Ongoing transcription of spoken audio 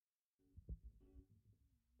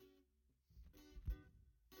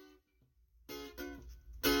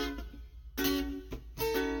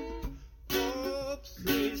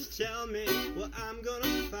Just tell me what I'm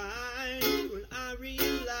gonna find when I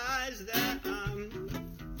realize that I'm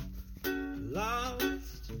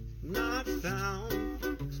lost, not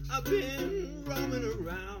found. I've been roaming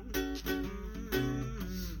around,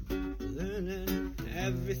 learning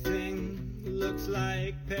everything looks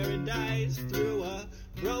like paradise through a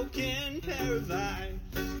broken pair of eyes.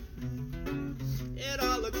 It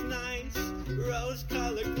all looks nice,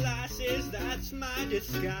 rose-colored glasses, that's my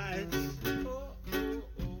disguise. Oh, oh, oh.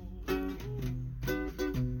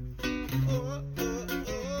 Oh, oh,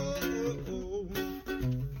 oh, oh, oh.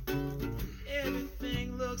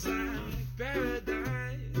 Everything looks like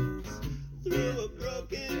paradise through a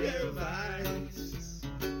broken pair of eyes.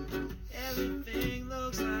 Everything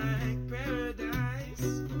looks like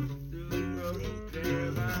paradise through a broken pair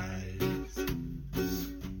of eyes.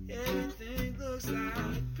 Everything looks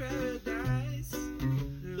like paradise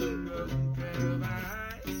through a broken pair of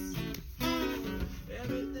eyes.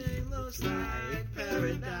 Everything looks like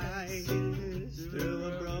paradise through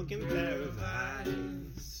a broken pair of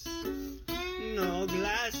eyes. No,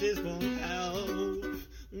 glasses won't help.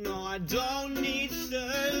 No, I don't need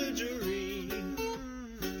surgery.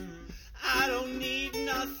 I don't need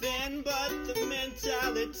nothing but the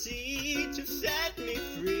mentality to set me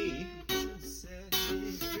free.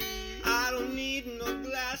 I don't need no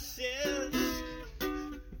glasses,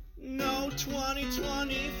 no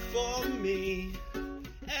 20/20 for me.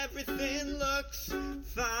 Everything looks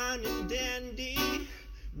fine and dandy,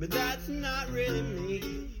 but that's not really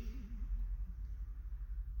me.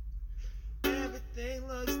 Everything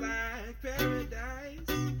looks like paradise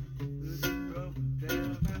with a broken pair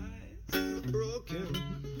of eyes. Broken.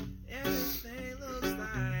 Everything looks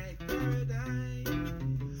like paradise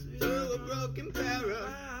through a broken pair of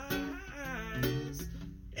eyes.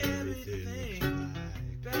 Everything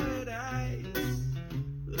like paradise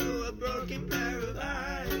through a broken pair of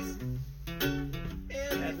eyes.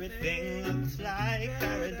 Everything looks like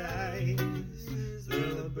paradise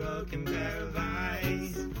through a broken pair of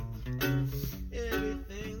eyes.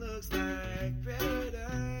 Everything looks like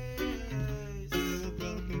paradise through a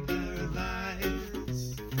broken pair of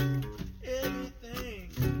eyes. Everything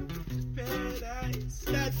paradise.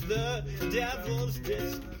 That's the devil's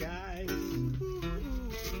disguise.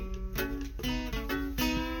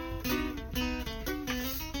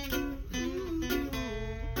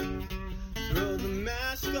 Throw the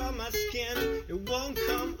mask on my skin, it won't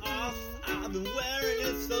come off. I've been wearing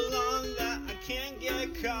it so long that I can't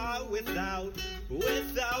get caught without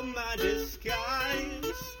my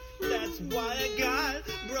disguise. That's why I got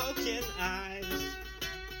broken eyes.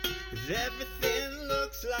 'Cause everything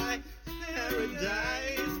looks like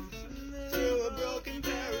paradise